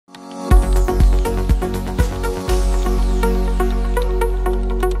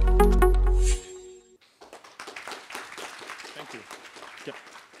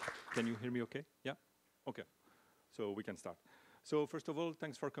Okay, yeah, okay. So we can start. So first of all,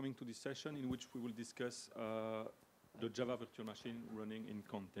 thanks for coming to this session in which we will discuss the Java virtual machine running in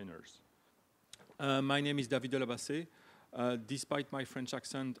containers. My name is Delabassee. Despite my French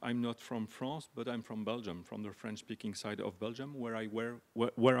accent, I'm not from France, but I'm from Belgium, from the French-speaking side of Belgium, where I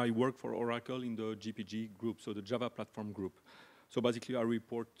work for Oracle in the GPG group, so the Java Platform Group. So basically, I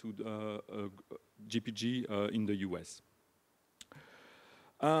report to the GPG in the US.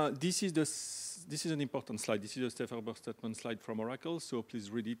 This is an important slide. This is a safe harbor statement slide from Oracle, so please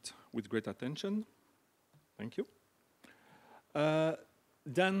read it with great attention. Thank you.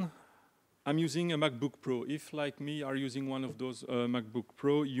 Then I'm using a MacBook Pro. If, like me, are using one of those MacBook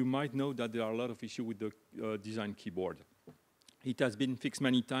Pro, you might know that there are a lot of issues with the design keyboard. It has been fixed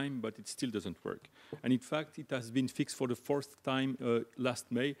many times, but it still doesn't work. And in fact, it has been fixed for the first time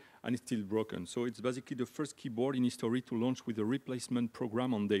last May, and it's still broken. So it's basically the first keyboard in history to launch with a replacement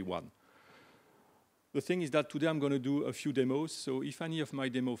program on day one. The thing is that today I'm going to do a few demos. So if any of my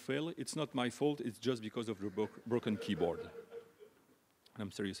demos fail, it's not my fault. It's just because of the broken keyboard. I'm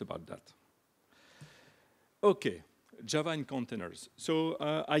serious about that. OK. Java and containers. So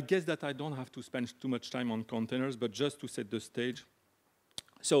I guess that I don't have to spend too much time on containers, but just to set the stage.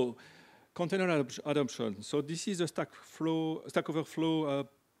 So container adoption. So this is a Stack Overflow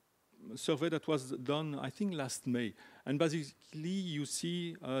survey that was done, I think, last May. And basically, you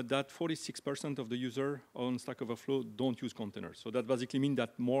see that 46% of the users on Stack Overflow don't use containers. So that basically means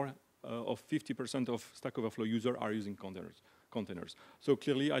that more of 50% of Stack Overflow users are using containers. So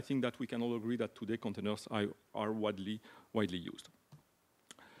clearly, I think that we can all agree that today containers are widely used.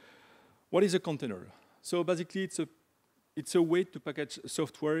 What is a container? So basically, it's a way to package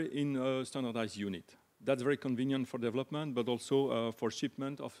software in a standardized unit. That's very convenient for development, but also for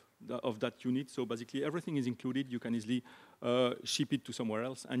shipment of that unit. So basically, everything is included. You can easily ship it to somewhere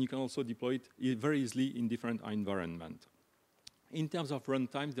else, and you can also deploy it very easily in different environments. In terms of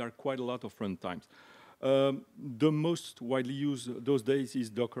runtimes, there are quite a lot of runtimes. The most widely used those days is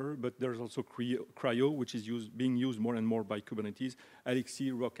Docker, but there's also Cryo, which is being used more and more by Kubernetes,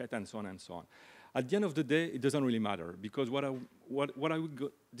 Elixir, Rocket, and so on and so on. At the end of the day, it doesn't really matter, because what I will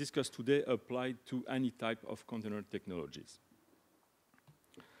discuss today applies to any type of container technologies.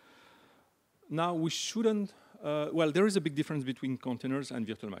 Now, we shouldn't, well, there is a big difference between containers and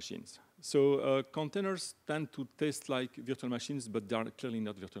virtual machines. So containers tend to taste like virtual machines, but they are clearly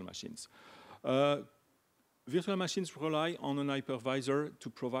not virtual machines. Virtual machines rely on an hypervisor to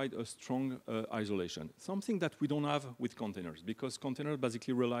provide a strong isolation, something that we don't have with containers, because containers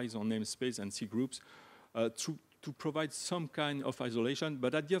basically relies on namespace and C groups to provide some kind of isolation,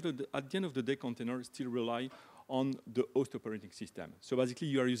 but at the end of the day, containers still rely on the host operating system. So basically,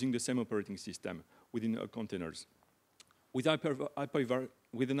 you are using the same operating system within containers. With an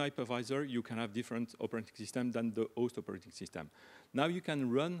hypervisor, you can have different operating systems than the host operating system. Now you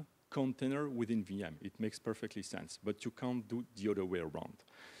can run container within VM. It makes perfectly sense, but you can't do the other way around.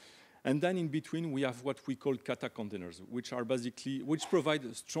 And then in between, we have what we call kata containers, which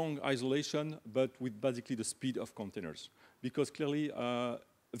provide strong isolation, but with basically the speed of containers. Because clearly,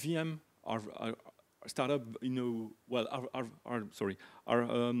 VM are startup,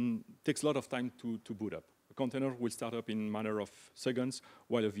 takes a lot of time to boot up. A container will start up in a matter of seconds,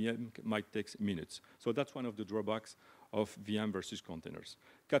 while a VM might take minutes. So that's one of the drawbacks of VM versus containers.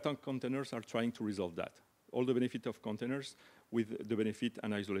 Kata containers are trying to resolve that. All the benefit of containers with the benefit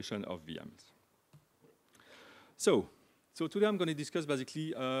and isolation of VMs. So today I'm going to discuss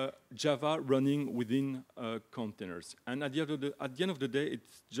basically Java running within containers. And at the end of the day, it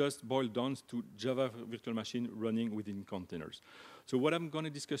just boils down to Java virtual machine running within containers. So what I'm going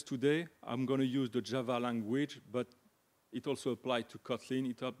to discuss today, I'm going to use the Java language, but it also applies to Kotlin.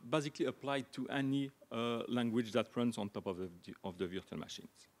 It basically applies to any language that runs on top of the virtual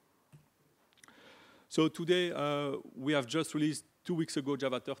machines. So today, we have just released 2 weeks ago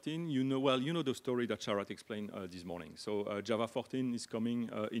Java 13. You know the story that Sharat explained this morning. So Java 14 is coming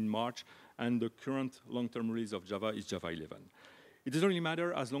in March, and the current long-term release of Java is Java 11. It doesn't really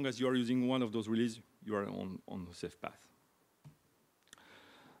matter as long as you are using one of those releases, you are on the safe path.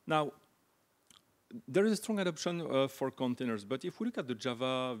 Now, there is a strong adoption for containers, but if we look at the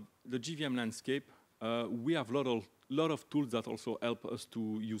JVM landscape, we have a lot of tools that also help us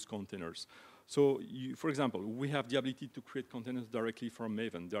to use containers. So, for example, we have the ability to create containers directly from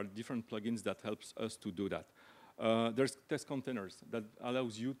Maven. There are different plugins that helps us to do that. There's test containers that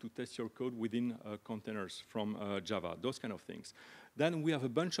allows you to test your code within containers from Java, those kind of things. Then we have a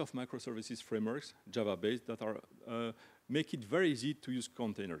bunch of microservices frameworks, Java-based, that make it very easy to use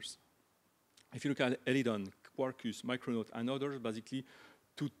containers. If you look at Elidon, Quarkus, Micronaut, and others, basically,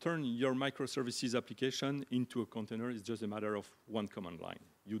 to turn your microservices application into a container is just a matter of one command line.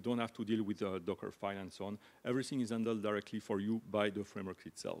 You don't have to deal with a Docker file and so on. Everything is handled directly for you by the framework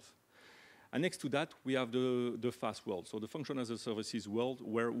itself. And next to that, we have the fast world, so the function as a services world,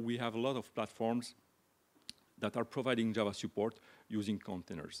 where we have a lot of platforms that are providing Java support using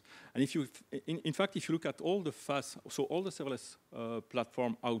containers. And if you, in fact, if you look at all the fast, so all the serverless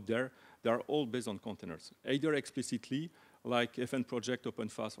platform out there, they are all based on containers, either explicitly, like FN Project,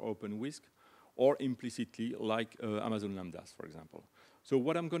 OpenFast, or OpenWhisk, or implicitly, like Amazon Lambdas, for example. So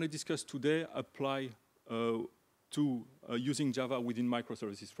what I'm going to discuss today apply to using Java within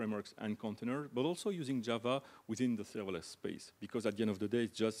microservices frameworks and containers, but also using Java within the serverless space, because at the end of the day,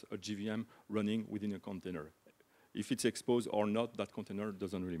 it's just a JVM running within a container. If it's exposed or not, that container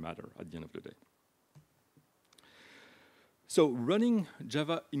doesn't really matter at the end of the day. So running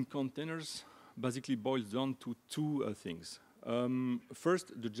Java in containers basically boils down to two things.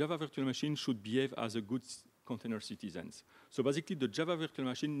 First, the Java virtual machine should behave as a good container citizen. So basically, the Java virtual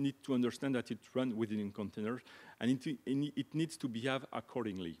machine needs to understand that it runs within containers, and it needs to behave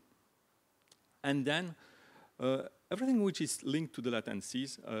accordingly. And then, everything which is linked to the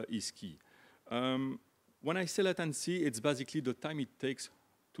latencies is key. When I say latency, it's basically the time it takes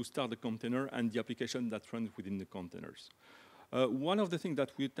to start the container and the application that runs within the containers. One of the things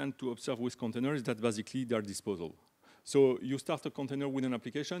that we tend to observe with containers is that basically they're disposal. So you start a container with an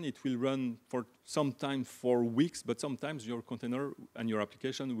application, it will run for some time for weeks, but sometimes your container and your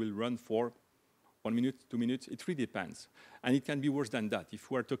application will run for 1 minute, 2 minutes, it really depends. And it can be worse than that.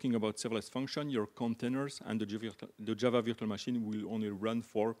 If we're talking about serverless function, your containers and the Java virtual machine will only run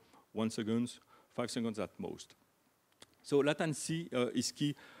for 1 second, 5 seconds at most. So latency is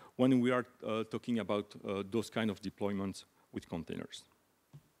key when we are talking about those kind of deployments with containers.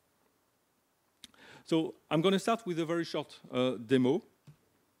 So I'm going to start with a very short demo.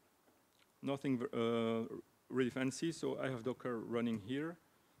 Nothing really fancy. So I have Docker running here.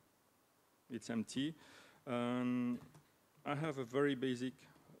 It's empty. I have a very basic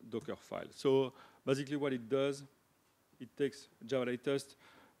Docker file. So basically what it does, it takes Java latest,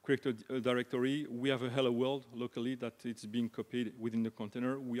 create a directory. We have a hello world locally that it's being copied within the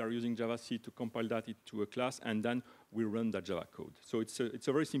container. We are using Javac to compile that into a class, and then we run that Java code. So it's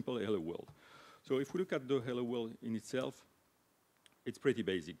a very simple hello world. So if we look at the hello world in itself, it's pretty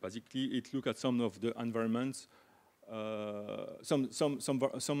basic. Basically, it looks at some of the environments,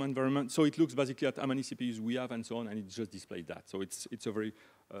 some environment. So it looks basically at how many CPUs we have and so on, and it just displays that. So it's a very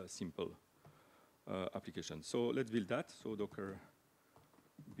simple application. So let's build that. So Docker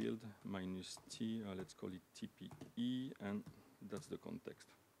build -t, let's call it TPE, and that's the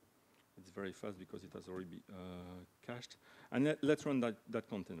context. It's very fast because it has already been cached. And let's run that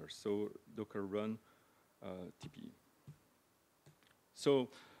container. So Docker run TPE. So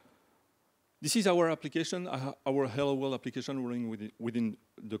this is our application, our Hello World application running within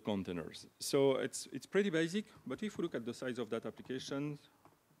the containers. So it's pretty basic, but if we look at the size of that application,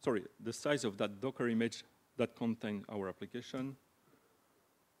 sorry, the size of that Docker image that contains our application,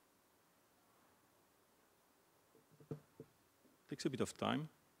 takes a bit of time.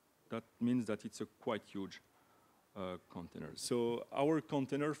 That means that it's a quite huge container. So our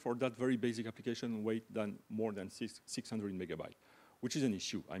container for that very basic application weighs more than 600 megabytes, which is an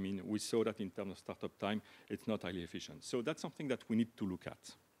issue. I mean, we saw that in terms of startup time, it's not highly efficient. So that's something that we need to look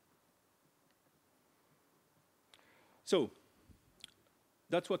at. So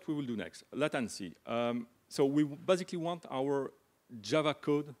that's what we will do next, latency. So we basically want our Java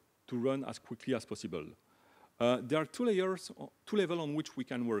code to run as quickly as possible. There are two levels on which we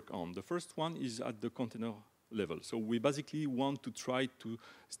can work on. The first one is at the container level. So we basically want to try to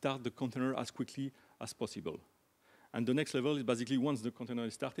start the container as quickly as possible. And the next level is basically once the container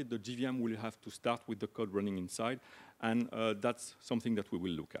is started, the JVM will have to start with the code running inside. And that's something that we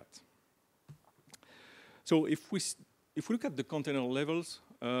will look at. So if we look at the container levels,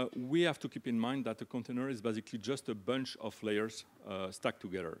 we have to keep in mind that a container is basically just a bunch of layers stacked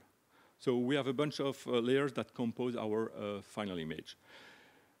together. So we have a bunch of layers that compose our final image.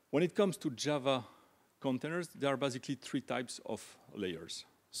 When it comes to Java containers, there are basically 3 types of layers.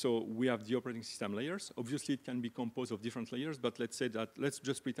 So we have the operating system layers. Obviously, it can be composed of different layers, but let's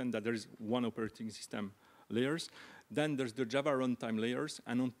just pretend that there is one operating system layers. Then there's the Java runtime layers,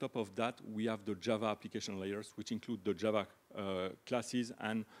 and on top of that, we have the Java application layers, which include the Java classes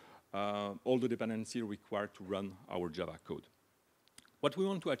and all the dependency required to run our Java code. What we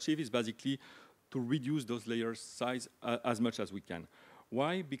want to achieve is basically to reduce those layers' size as much as we can.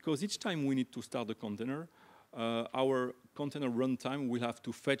 Why? Because each time we need to start the container, our container runtime will have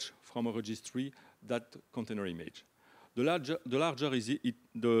to fetch from a registry that container image. the larger is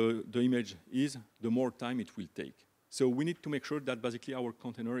the image is, the more time it will take. So we need to make sure that basically our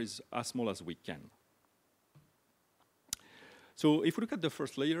container is as small as we can. So if we look at the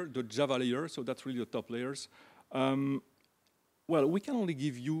first layer, the Java layer, so that's really the top layers, well, we can only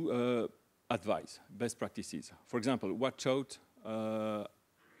give you advice, best practices. For example, watch out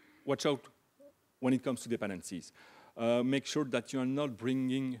when it comes to dependencies. Make sure that you are not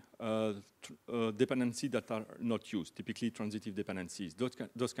bringing dependencies that are not used, typically transitive dependencies,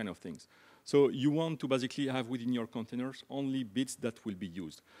 those kind of things. So you want to basically have within your containers only bits that will be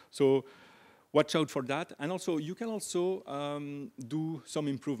used. So watch out for that. And also, you can also do some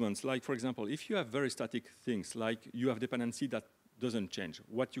improvements. Like, for example, if you have very static things, like you have dependency that doesn't change,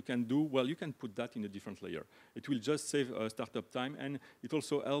 what you can do, well, you can put that in a different layer. It will just save startup time, and it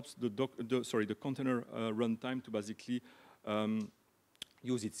also helps the container runtime to basically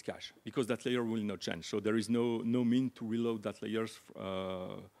use its cache, because that layer will not change. So there is no mean to reload that layer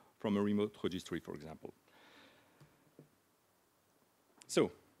from a remote registry, for example.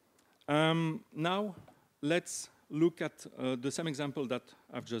 So now let's look at the same example that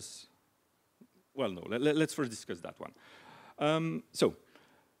I've just, well, no, let's first discuss that one. So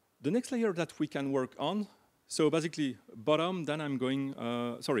the next layer that we can work on, so basically bottom, then I'm going,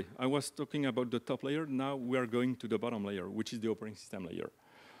 sorry, I was talking about the top layer, now we are going to the bottom layer, which is the operating system layer.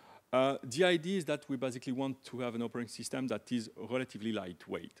 The idea is that we basically want to have an operating system that is relatively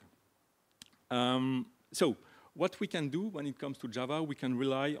lightweight. So what we can do when it comes to Java, we can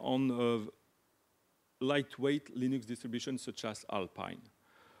rely on lightweight Linux distributions such as Alpine.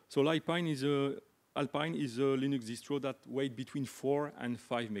 So Alpine is a Linux distro that weighs between 4 and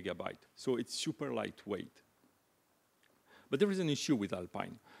 5 megabytes. So it's super lightweight. But there is an issue with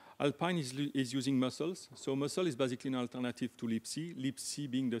Alpine. Alpine is using Muscles. So Muscle is basically an alternative to libc, libc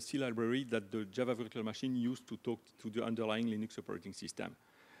being the C library that the Java virtual machine used to talk to the underlying Linux operating system.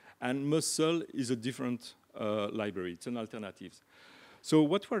 And Muscle is a different library. It's an alternative. So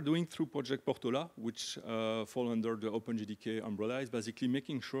what we're doing through Project Portola, which fall under the OpenJDK umbrella, is basically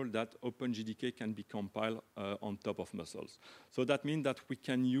making sure that OpenJDK can be compiled on top of Muscles. So that means that we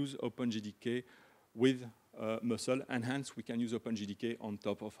can use OpenJDK with Muscle, and hence we can use OpenJDK on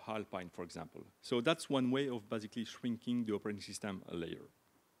top of Alpine, for example. So that's one way of basically shrinking the operating system layer.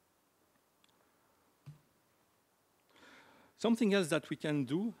 Something else that we can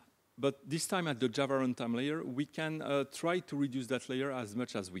do, but this time at the Java runtime layer, we can try to reduce that layer as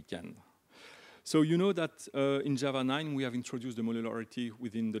much as we can. So you know that in Java 9, we have introduced the modularity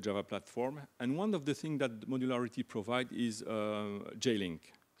within the Java platform. And one of the things that modularity provides is JLink.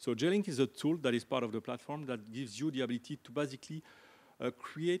 So JLink is a tool that is part of the platform that gives you the ability to basically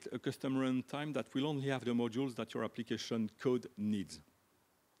create a custom runtime that will only have the modules that your application code needs.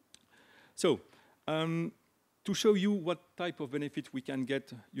 So to show you what type of benefit we can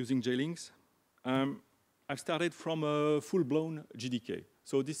get using JLinks, I've started from a full-blown JDK.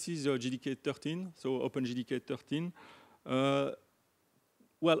 So this is JDK 13, so OpenJDK 13.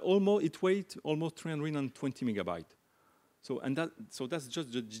 Well, it weighs almost 320 megabytes. So that's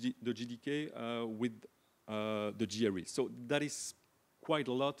just the JDK with the GRE. So that is quite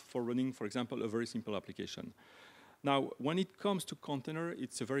a lot for running, for example, a very simple application. Now, when it comes to container,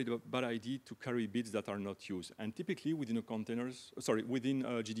 it's a very bad idea to carry bits that are not used. And typically, within within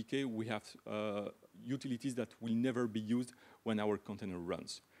JDK, we have utilities that will never be used when our container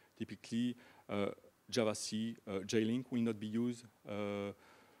runs. Typically, Javac, JLink will not be used,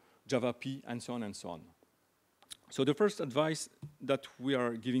 JavaP, and so on and so on. So the first advice that we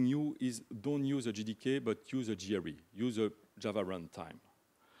are giving you is don't use a JDK, but use a GRE, use a Java runtime.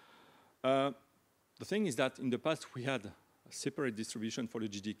 The thing is that in the past, we had a separate distribution for the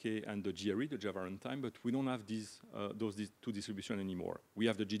JDK and the GRE, the Java runtime, but we don't have those two distributions anymore. We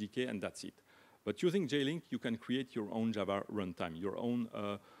have the JDK, and that's it. But using JLink, you can create your own Java runtime, your own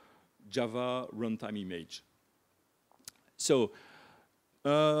Java runtime image. So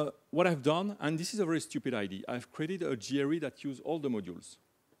what I've done, and this is a very stupid idea, I've created a GRE that uses all the modules.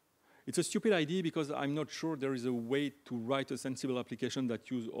 It's a stupid idea because I'm not sure there is a way to write a sensible application that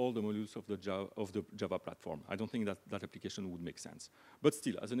uses all the modules of the Java platform. I don't think that that application would make sense. But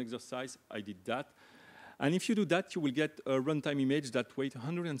still, as an exercise, I did that. And if you do that, you will get a runtime image that weighs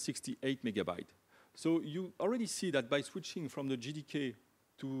 168 megabytes. So you already see that by switching from the JDK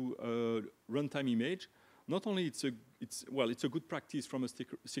to a runtime image, not only it's a good practice from a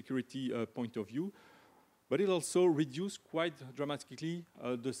security point of view, but it also reduced quite dramatically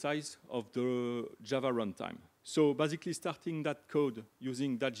the size of the Java runtime. So basically starting that code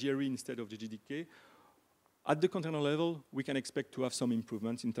using that GRE instead of the JDK, at the container level, we can expect to have some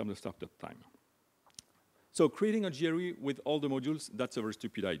improvements in terms of startup time. So creating a GRE with all the modules, that's a very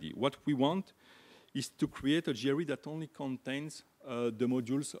stupid idea. What we want is to create a GRE that only contains the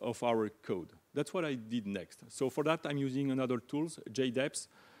modules of our code. That's what I did next. So for that, I'm using another tools, JDEPs,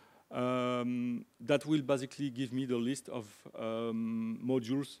 that will basically give me the list of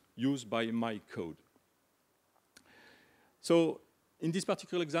modules used by my code. So in this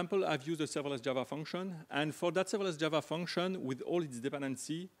particular example, I've used a serverless Java function. And for that serverless Java function, with all its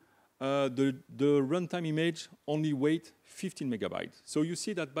dependency, the runtime image only weighs 15 megabytes. So you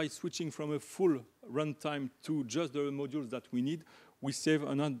see that by switching from a full runtime to just the modules that we need, we save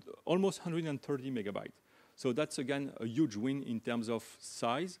almost 130 megabytes. So that's, again, a huge win in terms of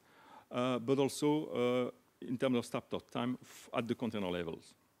size, but also in terms of startup time at the container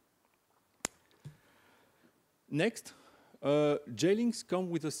levels. Next, JLinks come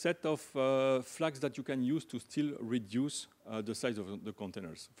with a set of flags that you can use to still reduce the size of the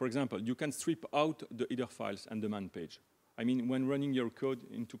containers. For example, you can strip out the header files and the man page. I mean, when running your code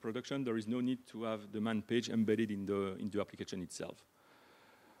into production, there is no need to have the man page embedded in the application itself.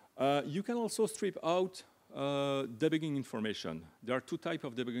 You can also strip out debugging information. There are two types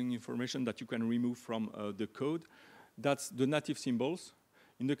of debugging information that you can remove from the code. That's the native symbols.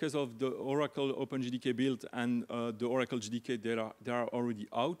 In the case of the Oracle OpenJDK build and the Oracle JDK, they are already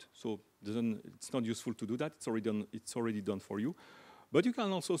out, so it's not useful to do that. It's already done for you. But you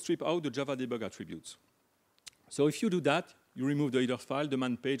can also strip out the Java debug attributes. So if you do that, you remove the header file, the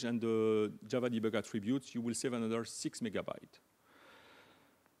man page, and the Java debug attributes, you will save another 6 megabytes.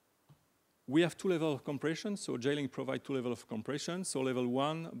 We have two levels of compression, so JLink provides two levels of compression. So level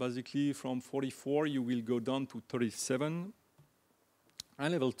 1, basically from 44, you will go down to 37.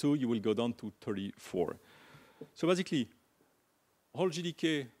 And level 2, you will go down to 34. So basically, whole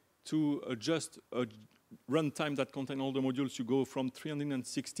JDK to just a runtime that contains all the modules, you go from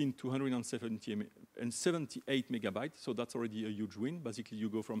 316 to 178 megabytes. So that's already a huge win. Basically, you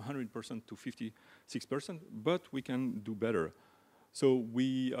go from 100% to 56%, but we can do better. So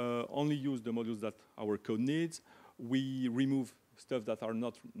we only use the modules that our code needs. We remove stuff that are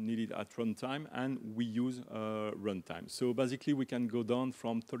not needed at runtime, and we use runtime. So basically, we can go down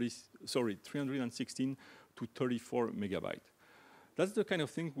from 316 to 34 megabytes. That's the kind of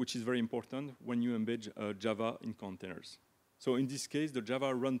thing which is very important when you embed Java in containers. So in this case, the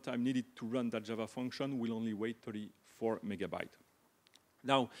Java runtime needed to run that Java function will only weigh 34 megabytes.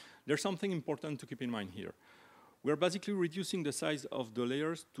 Now, there's something important to keep in mind here. We're basically reducing the size of the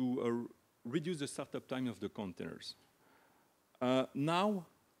layers to reduce the startup time of the containers. Now,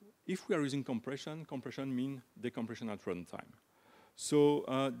 if we are using compression, compression means decompression at runtime. So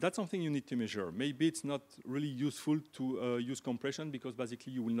that's something you need to measure. Maybe it's not really useful to use compression because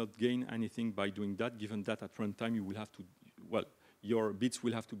basically you will not gain anything by doing that, given that at runtime you will have to, well, your bits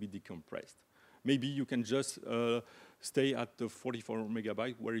will have to be decompressed. Maybe you can just stay at the 44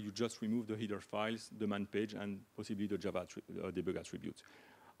 megabytes where you just remove the header files, the man page, and possibly the Java debug attributes.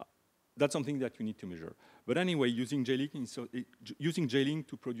 That's something that you need to measure. But anyway, using JLink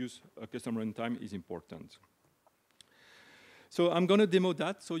to produce a custom runtime is important. So I'm going to demo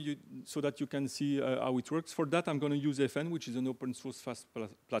that so that you can see how it works. For that, I'm going to use FN, which is an open source fast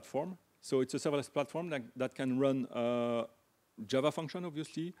platform. So it's a serverless platform that can run Java function,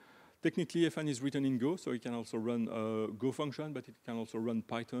 obviously. Technically, FN is written in Go, so it can also run Go function, but it can also run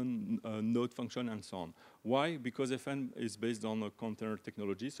Python, Node function, and so on. Why? Because FN is based on a container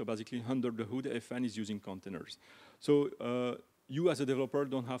technology. So basically, under the hood, FN is using containers. So you, as a developer,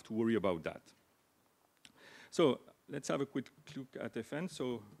 don't have to worry about that. So let's have a quick look at FN.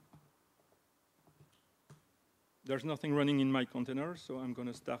 So there's nothing running in my container, so I'm going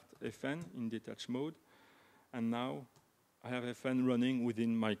to start FN in detached mode. And now I have FN running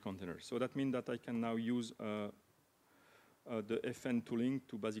within my container. So that means that I can now use the FN tooling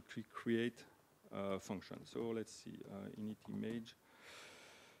to basically create a function. So let's see, init image.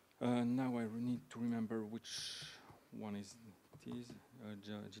 Now I need to remember which one is it is.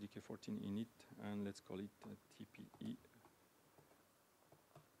 JDK14 init, and let's call it TPE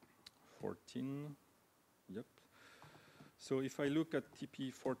 14. Yep. So if I look at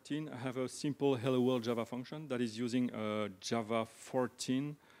TP14, I have a simple hello world Java function that is using Java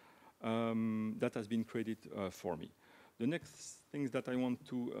 14 that has been created for me. The next thing that I want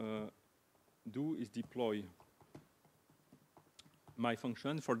to do is deploy my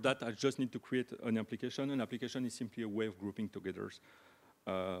function. For that, I just need to create an application. An application is simply a way of grouping together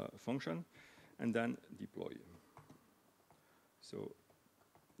function, and then deploy. So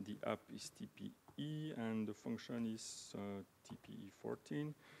the app is TPE, and the function is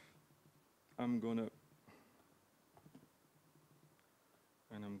TPE14. I'm gonna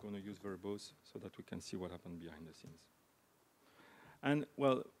And I'm going to use verbose so that we can see what happened behind the scenes. And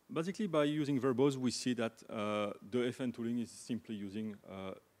well, basically by using verbose, we see that the FN tooling is simply using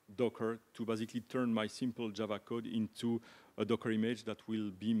Docker to basically turn my simple Java code into a Docker image that will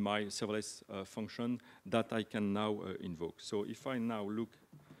be my serverless function that I can now invoke. So if I now look,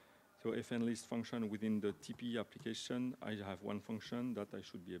 so FN list function within the TP application, I have one function that I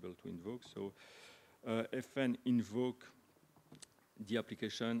should be able to invoke. So FN invoke the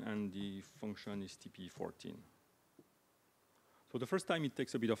application, and the function is TP14. So the first time it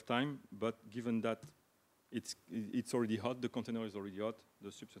takes a bit of time, but given that it's already hot, the container is already hot,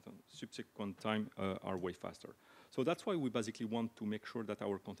 the subsequent time are way faster. So that's why we basically want to make sure that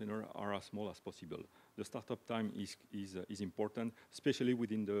our containers are as small as possible. The startup time is important, especially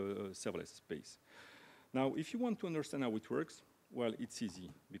within the serverless space. Now, if you want to understand how it works, well, it's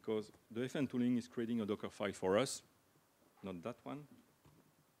easy, because the FN tooling is creating a Docker file for us. Not that one.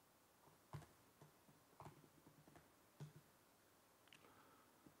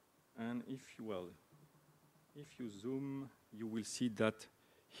 And if you zoom, you will see that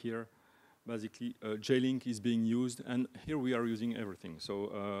here, basically, JLink is being used, and here we are using everything.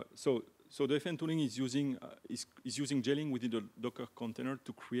 So the FN tooling is using JLink within the Docker container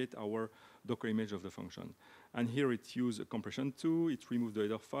to create our Docker image of the function. And here it uses compression 2, it removes the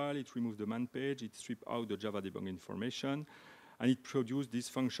header file, it removes the man page, it strips out the Java debug information, and it produces this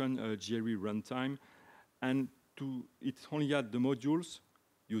function GRE runtime. And it only adds the modules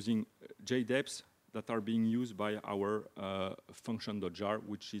using JDEPs that are being used by our function.jar,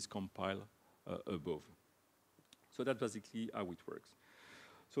 which is compiled above. So that's basically how it works.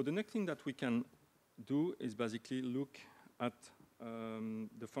 So the next thing that we can do is basically look at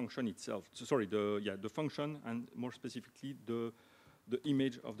the function itself. So sorry, the function, and more specifically the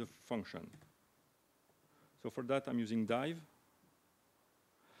image of the function. So for that, I'm using dive.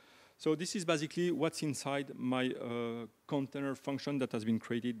 So this is basically what's inside my container function that has been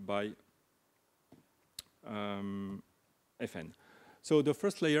created by FN. So the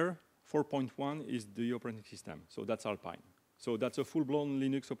first layer, 4.1, is the operating system. So that's Alpine. So that's a full-blown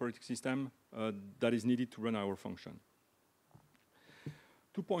Linux operating system that is needed to run our function.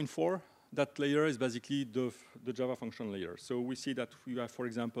 2.4, that layer is basically the Java function layer. So we see that we have, for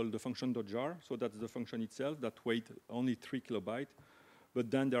example, the function.jar. So that's the function itself that weighs only 3 kilobytes. But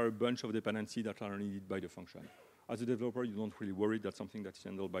then there are a bunch of dependencies that are needed by the function. As a developer, you don't really worry. That's something that's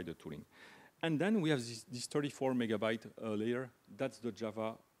handled by the tooling. And then we have this 34 megabyte layer. That's the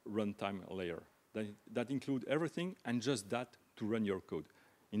Java runtime layer. That includes everything and just that to run your code.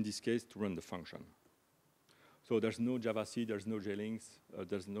 In this case, to run the function. So there's no Javac, there's no JLinks,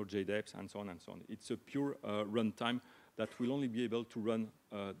 there's no JDEPs, and so on and so on. It's a pure runtime that will only be able to run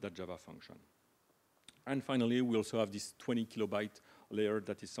that Java function. And finally, we also have this 20 kilobyte layer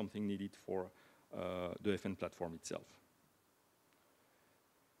that is something needed for the FN platform itself.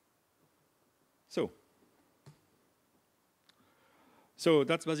 So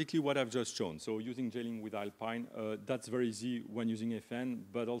that's basically what I've just shown. So using JLink with Alpine, that's very easy when using FN,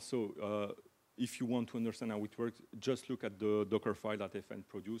 but also if you want to understand how it works, just look at the Docker file that FN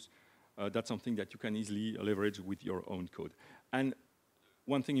produce. That's something that you can easily leverage with your own code. And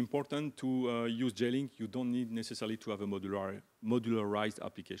one thing important, to use JLink, you don't need necessarily to have a modularized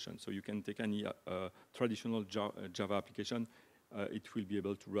application. So you can take any traditional Java application. It will be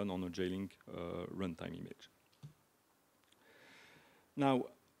able to run on a JLink runtime image. Now,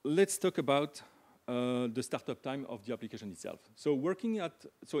 let's talk about the startup time of the application itself.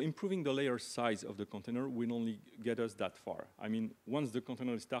 So improving the layer size of the container will only get us that far. I mean, once the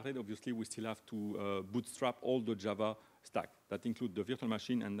container is started, obviously we still have to bootstrap all the Java stack. That includes the virtual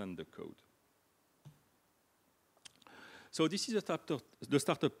machine and then the code. So this is the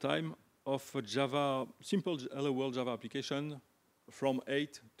startup time of a Java, simple Hello World Java application from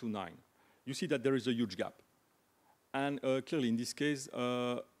 8 to 9. You see that there is a huge gap. And clearly, in this case,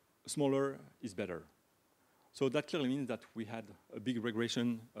 smaller is better. So that clearly means that we had a big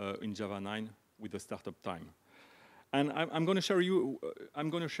regression in Java 9 with the startup time. And I'm going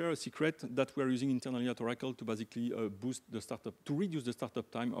to share a secret that we're using internally at Oracle to basically reduce the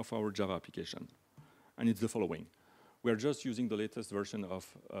startup time of our Java application. And it's the following. We're just using the latest version of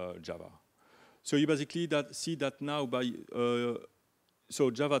Java. So you basically see that now by so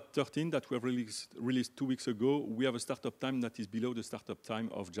Java 13 that we have released 2 weeks ago, we have a startup time that is below the startup time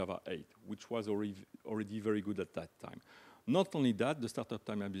of Java 8, which was already very good at that time. Not only that, the startup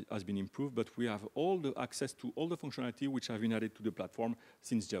time has been improved, but we have all the access to all the functionality which have been added to the platform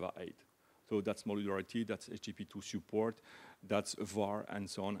since Java 8. So that's modularity, that's HTTP2 support, that's var, and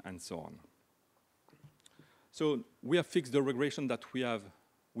so on and so on. So we have fixed the regression that we have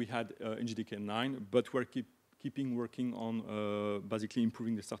we had in JDK 9, but we're keeping working on basically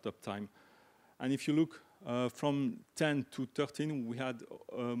improving the startup time. And if you look from 10 to 13, we had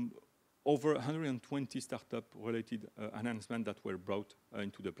over 120 startup-related enhancements that were brought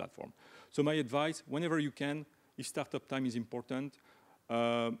into the platform. So my advice, whenever you can, if startup time is important,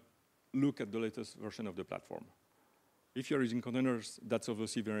 look at the latest version of the platform. If you're using containers, that's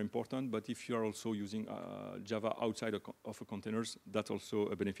obviously very important, but if you're also using Java outside of containers, that's also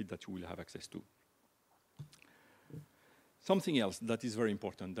a benefit that you will have access to. Something else that is very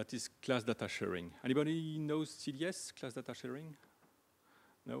important, that is class data sharing. Anybody knows CDS, class data sharing?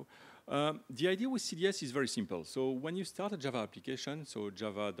 No? The idea with CDS is very simple. So when you start a Java application, so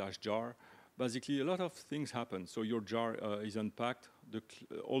java-jar, basically a lot of things happen. So your jar is unpacked,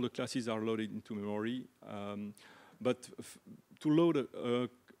 all the classes are loaded into memory, but to load a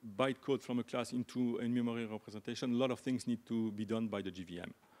bytecode from a class into a memory representation, a lot of things need to be done by the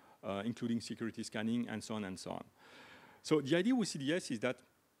JVM, including security scanning and so on and so on. So the idea with CDS is that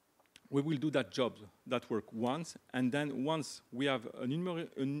we will do that job, that work once, and then once we have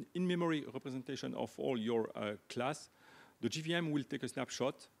an in-memory representation of all your class, the JVM will take a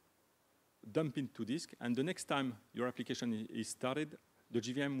snapshot, dump into disk, and the next time your application is started, the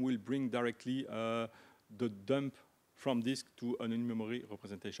JVM will bring directly the dump from disk to an in-memory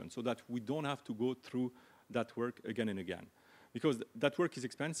representation, so that we don't have to go through that work again and again. Because that work is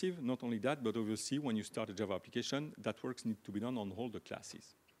expensive, not only that, but obviously when you start a Java application, that work needs to be done on all the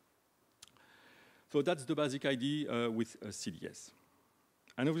classes. So that's the basic idea with CDS.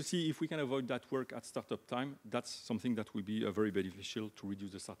 And obviously, if we can avoid that work at startup time, that's something that will be very beneficial to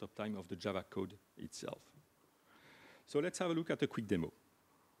reduce the startup time of the Java code itself. So let's have a look at a quick demo.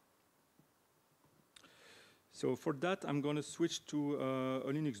 So for that, I'm going to switch to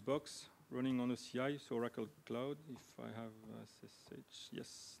a Linux box running on a CI, so Oracle Cloud, if I have SSH,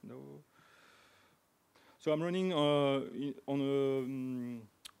 yes, no. So I'm running on a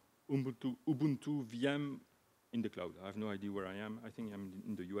Ubuntu VM in the cloud. I have no idea where I am. I think I'm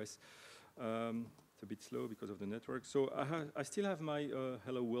in the US. It's a bit slow because of the network. So I still have my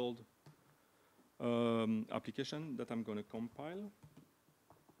Hello World application that I'm going to compile.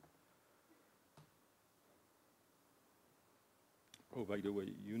 Oh, by the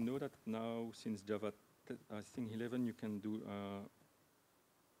way, you know that now since Java, I think 11, you can do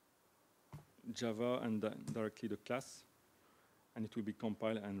Java and directly the class, and it will be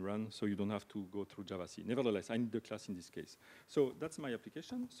compiled and run, so you don't have to go through Javac. Nevertheless, I need the class in this case. So that's my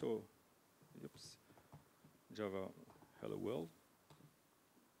application. So, oops, Java Hello World.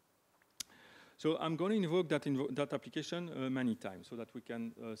 So I'm going to invoke that application many times so that we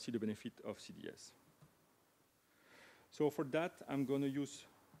can see the benefit of CDS. So for that, I'm going to use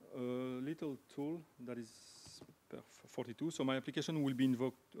a little tool that is 42. So my application will be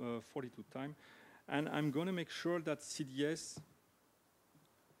invoked 42 times. And I'm going to make sure that CDS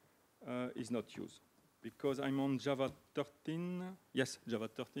is not used. Because I'm on Java 13. Yes, Java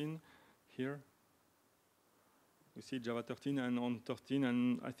 13 here. You see Java 13 and on 13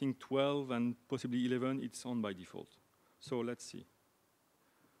 and I think 12 and possibly 11, it's on by default. So let's see.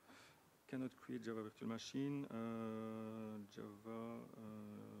 Cannot create Java virtual machine.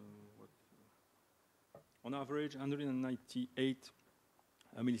 What? On average, 198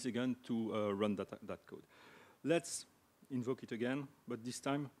 milliseconds to run that code. Let's invoke it again, but this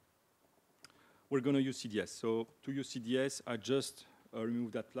time we're going to use CDS. So to use CDS, I just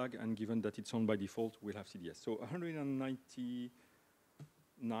remove that flag, and given that it's on by default, we'll have CDS. So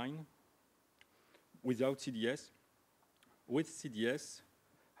 199 without CDS. With CDS,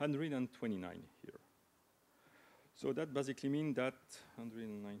 129 here. So that basically means that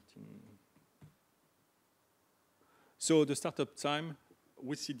 119. So the startup time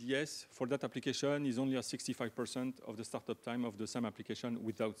with CDS for that application is only at 65% of the startup time of the same application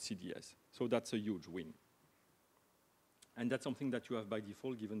without CDS. So that's a huge win. And that's something that you have by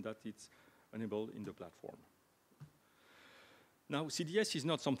default, given that it's enabled in the platform. Now, CDS is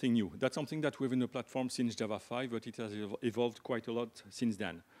not something new. That's something that we have in the platform since Java 5, but it has evolved quite a lot since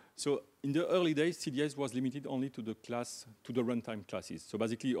then. So in the early days, CDS was limited only to the runtime classes. So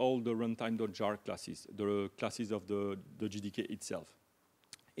basically all the runtime.jar classes, the classes of the JDK itself.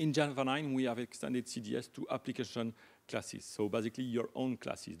 In Java 9, we have extended CDS to application classes. So basically your own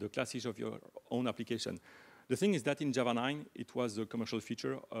classes, the classes of your own application. The thing is that in Java 9, it was a commercial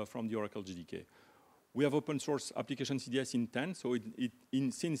feature from the Oracle JDK. We have open source application CDS in 10, so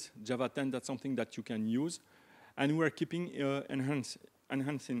since Java 10, that's something that you can use, and we're keeping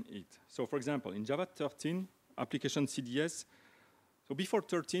enhancing it. So for example, in Java 13, application CDS, So before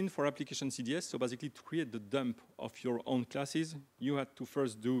 13, for application CDS, so basically to create the dump of your own classes, you had to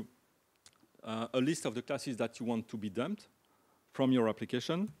first do a list of the classes that you want to be dumped from your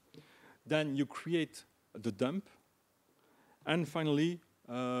application. Then you create the dump. And finally,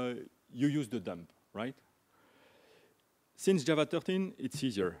 you use the dump, right? Since Java 13, it's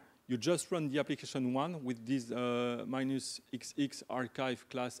easier. You just run the application one with this -xx archive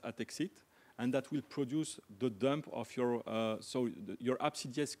class at exit, and that will produce the dump of your, your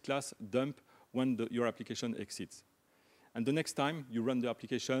app.cds class dump when your application exits. And the next time you run the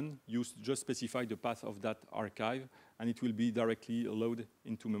application, you just specify the path of that archive, and it will be directly loaded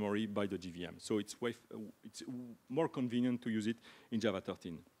into memory by the JVM. So it's more convenient to use it in Java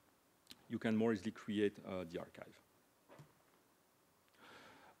 13. You can more easily create the archive.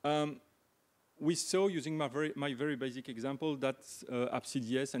 We saw, using my very basic example, that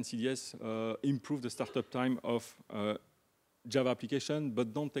app.cds and CDS improve the startup time of Java application,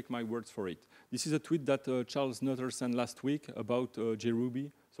 but don't take my words for it. This is a tweet that Charles Nutter sent last week about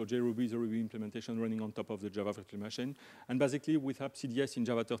JRuby. So JRuby is a Ruby implementation running on top of the Java virtual machine. And basically, with app.cds in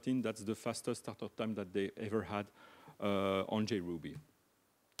Java 13, that's the fastest startup time that they ever had on JRuby.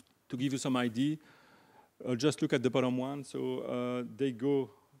 To give you some idea, just look at the bottom one. So they go,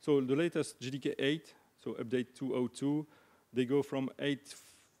 so the latest JDK 8, so update 202, they go from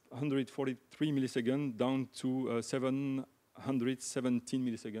 843 milliseconds down to 717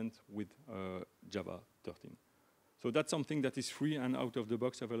 milliseconds with Java 13. So that's something that is free and out of the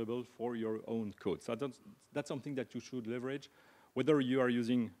box available for your own code. So that's something that you should leverage, whether you are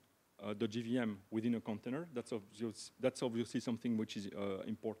using the JVM within a container. That's obviously something which is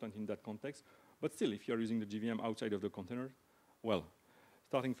important in that context. But still, if you are using the JVM outside of the container, well,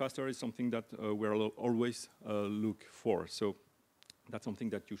 starting faster is something that we're always look for. So that's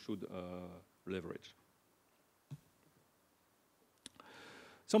something that you should leverage.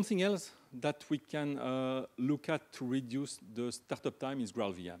 Something else that we can look at to reduce the startup time is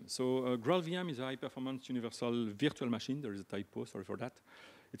GraalVM. So GraalVM is a high-performance universal virtual machine. There is a typo, sorry for that.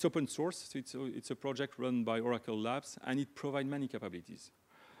 It's open source, so it's a project run by Oracle Labs, and it provides many capabilities.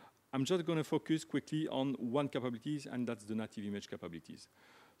 I'm just going to focus quickly on one capabilities, and that's the native image capabilities.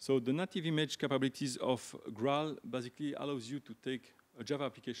 So the native image capabilities of Graal basically allows you to take a Java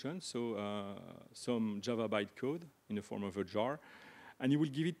application, so some Java bytecode in the form of a jar, and you will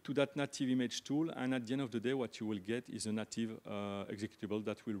give it to that native image tool, and at the end of the day, what you will get is a native executable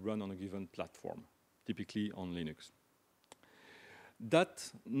that will run on a given platform, typically on Linux.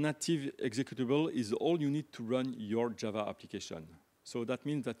 That native executable is all you need to run your Java application. So that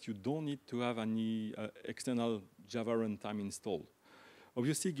means that you don't need to have any external Java runtime installed.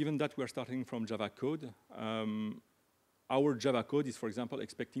 Obviously, given that we are starting from Java code, our Java code is, for example,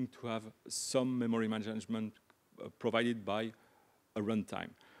 expecting to have some memory management provided by a runtime.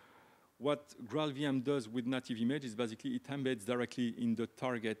 What GraalVM does with native image is basically it embeds directly in the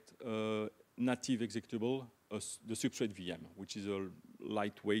target native executable the substrate VM, which is a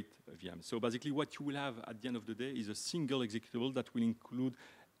lightweight VM. So basically what you will have at the end of the day is a single executable that will include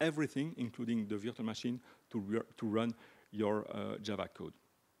everything, including the virtual machine, to run your Java code.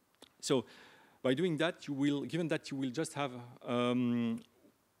 So by doing that, you will, given that you will just have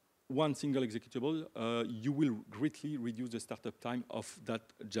one single executable, you will greatly reduce the startup time of that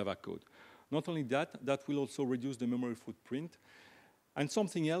Java code. Not only that, that will also reduce the memory footprint. And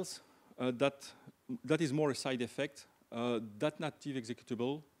something else that is more a side effect, that native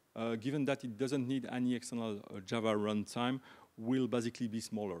executable, given that it doesn't need any external Java runtime, will basically be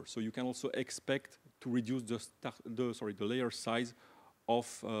smaller. So you can also expect to reduce the layer size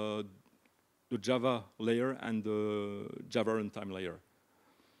of the Java layer and the Java runtime layer.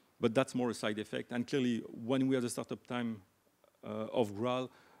 But that's more a side effect. And clearly, when we have the startup time of Graal,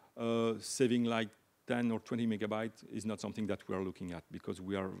 saving like 10 or 20 megabytes is not something that we are looking at because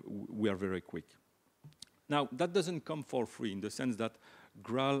we are very quick. Now, that doesn't come for free in the sense that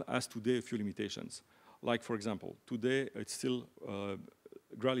Graal has today a few limitations. Like, for example, today it's still,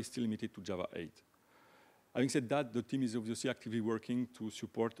 Graal is still limited to Java 8. Having said that, the team is obviously actively working to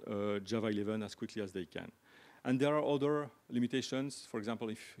support Java 11 as quickly as they can. And there are other limitations. For example,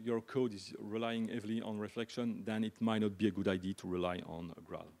 if your code is relying heavily on reflection, then it might not be a good idea to rely on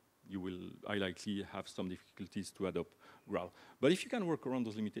Graal. You will likely have some difficulties to adopt Graal. But if you can work around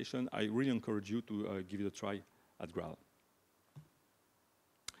those limitations, I really encourage you to give it a try at Graal.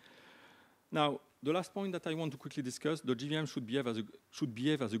 Now, the last point that I want to quickly discuss, the JVM should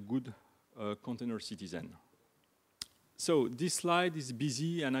behave as a good container citizen. So this slide is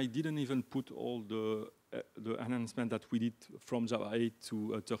busy, and I didn't even put all the enhancement that we did from Java 8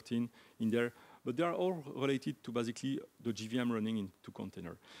 to 13 in there. but they are all related to basically the JVM running into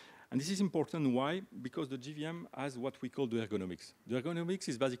container. And this is important. Why? Because the JVM has what we call the ergonomics. The ergonomics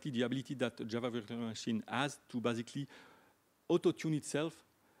is basically the ability that a Java virtual machine has to basically auto-tune itself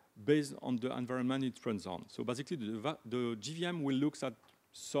based on the environment it runs on. So basically, the JVM will look at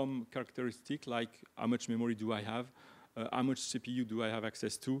some characteristic like how much memory do I have, how much CPU do I have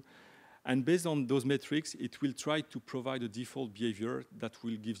access to, and based on those metrics, it will try to provide a default behavior that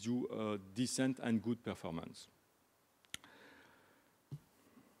will give you a decent and good performance.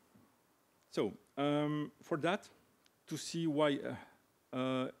 So for that, to see why,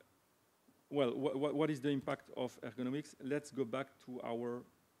 well, what is the impact of ergonomics? Let's go back to our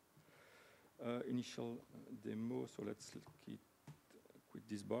initial demo. So let's quit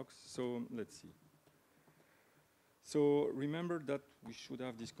this box. So let's see. So remember that we should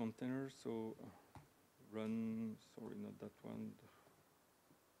have this container. So run, sorry, not that one.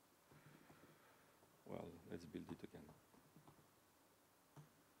 Well, let's build it again.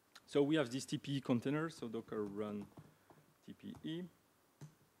 So we have this TPE container, so Docker run TPE.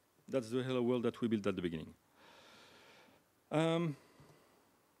 That's the hello world that we built at the beginning.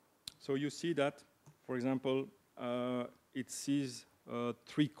 So you see that, for example, it sees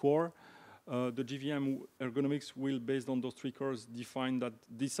 3 core. The JVM ergonomics will, based on those 3 cores,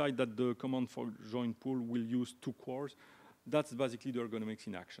 decide that the command for join pool will use 2 cores. That's basically the ergonomics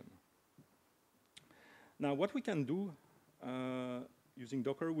in action. Now, what we can do using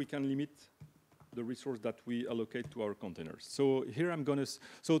Docker, we can limit the resource that we allocate to our containers. So here I'm gonna,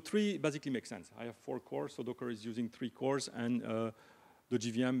 so 3 basically makes sense. I have 4 cores, so Docker is using 3 cores, and the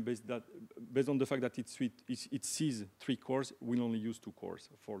JVM, based on the fact that it sees 3 cores, will only use 2 cores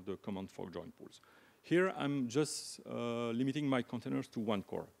for the command for join pools. Here I'm just limiting my containers to 1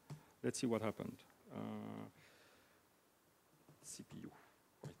 core. Let's see what happened. CPU,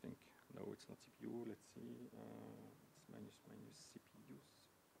 I think. No, it's not CPU. Let's see. It's minus CPUs.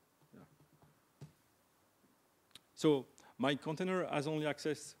 Yeah. So my container has only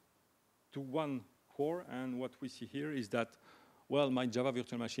access to 1 core, and what we see here is that, well, my Java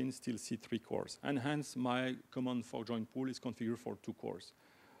virtual machine still sees 3 cores, and hence my command for join pool is configured for 2 cores.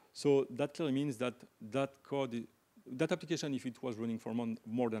 So that clearly means that that application, if it was running for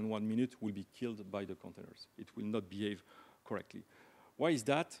more than 1 minute, will be killed by the containers. It will not behave correctly. Why is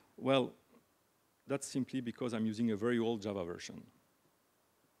that? Well, that's simply because I'm using a very old Java version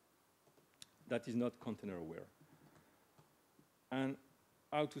that is not container aware. And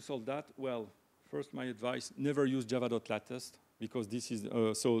how to solve that? Well, first, my advice, never use java.latest, because this is,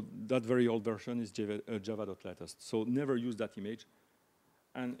 so that very old version is java.latest. So never use that image.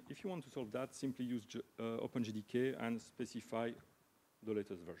 And if you want to solve that, simply use OpenJDK and specify the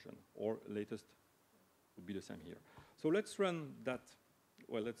latest version, or latest would be the same here. So let's run that.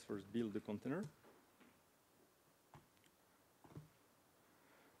 Well, let's first build the container.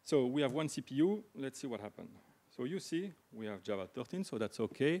 So we have 1 CPU. Let's see what happened. So you see, we have Java 13, so that's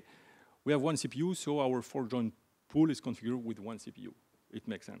OK. We have 1 CPU, so our for join pool is configured with 1 CPU. It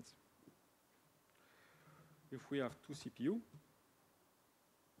makes sense. If we have 2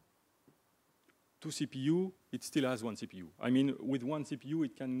 CPU, it still has 1 CPU. I mean, with 1 CPU,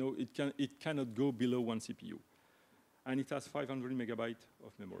 it cannot go below 1 CPU. And it has 500 megabytes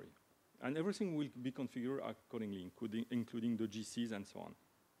of memory. And everything will be configured accordingly, including the GCs and so on.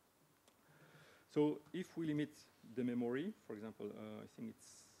 So if we limit the memory, for example, I think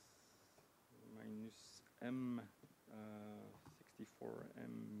it's minus M64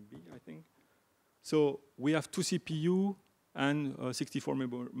 MB, I think. So we have 2 CPU and 64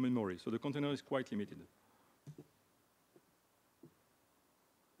 memory. So the container is quite limited.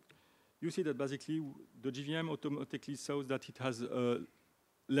 You see that basically the JVM automatically shows that it has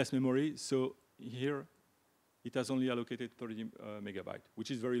less memory. So here it has only allocated 30 megabytes,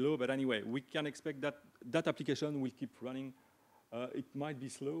 which is very low. But anyway, we can expect that that application will keep running. It might be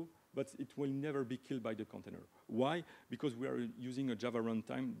slow, but it will never be killed by the container. Why? Because we are using a Java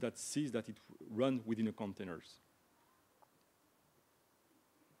runtime that sees that it runs within the containers.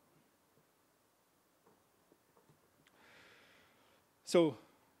 So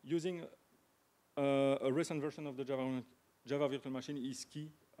using a recent version of the Java virtual machine is key,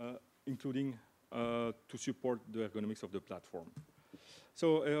 including to support the ergonomics of the platform.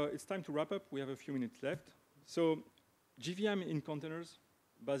 So it's time to wrap up. We have a few minutes left. So JVM in containers,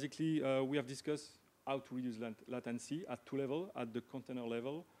 basically, we have discussed how to reduce latency at 2 levels, at the container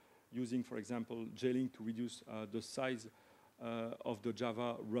level, using, for example, J-Link to reduce the size of the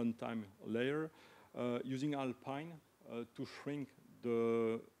Java runtime layer, using Alpine to shrink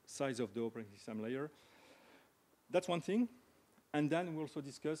the size of the operating system layer. That's one thing. And then we also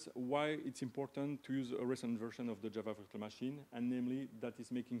discuss why it's important to use a recent version of the Java virtual machine, and namely that is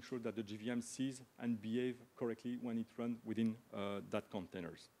making sure that the JVM sees and behave correctly when it runs within that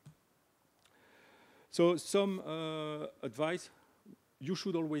containers. So some advice: you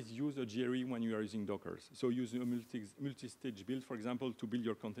should always use a GRE when you are using Dockers. So use a multi-stage build, for example, to build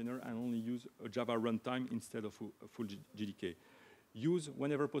your container, and only use a Java runtime instead of a full JDK. Use,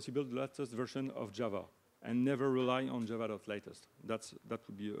 whenever possible, the latest version of Java, and never rely on Java.latest. That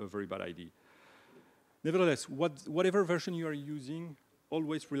would be a very bad idea. Nevertheless, whatever version you are using,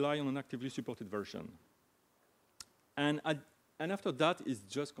 always rely on an actively supported version. And after that, it's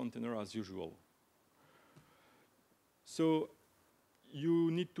just container as usual. So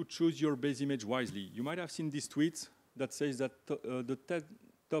you need to choose your base image wisely. You might have seen this tweet that says that the 10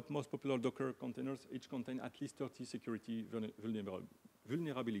 top most popular Docker containers each contain at least 30 security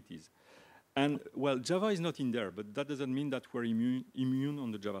vulnerabilities. And, well, Java is not in there, but that doesn't mean that we're immune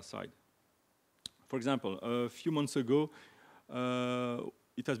on the Java side. For example, a few months ago,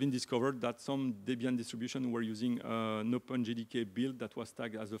 it has been discovered that some Debian distributions were using an OpenJDK build that was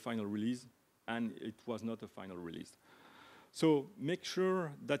tagged as a final release, and it was not a final release. So make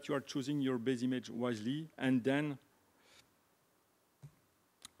sure that you are choosing your base image wisely, and then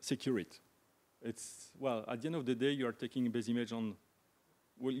secure it. It's, well, at the end of the day, you are taking a base image on,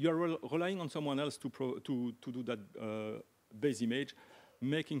 well, you are relying on someone else to do that base image,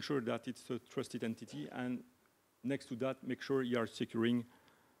 making sure that it's a trusted entity, and next to that, make sure you are securing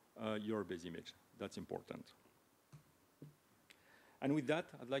your base image. That's important. And with that,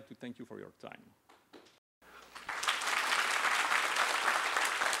 I'd like to thank you for your time.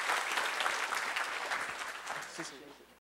 Sí, sí.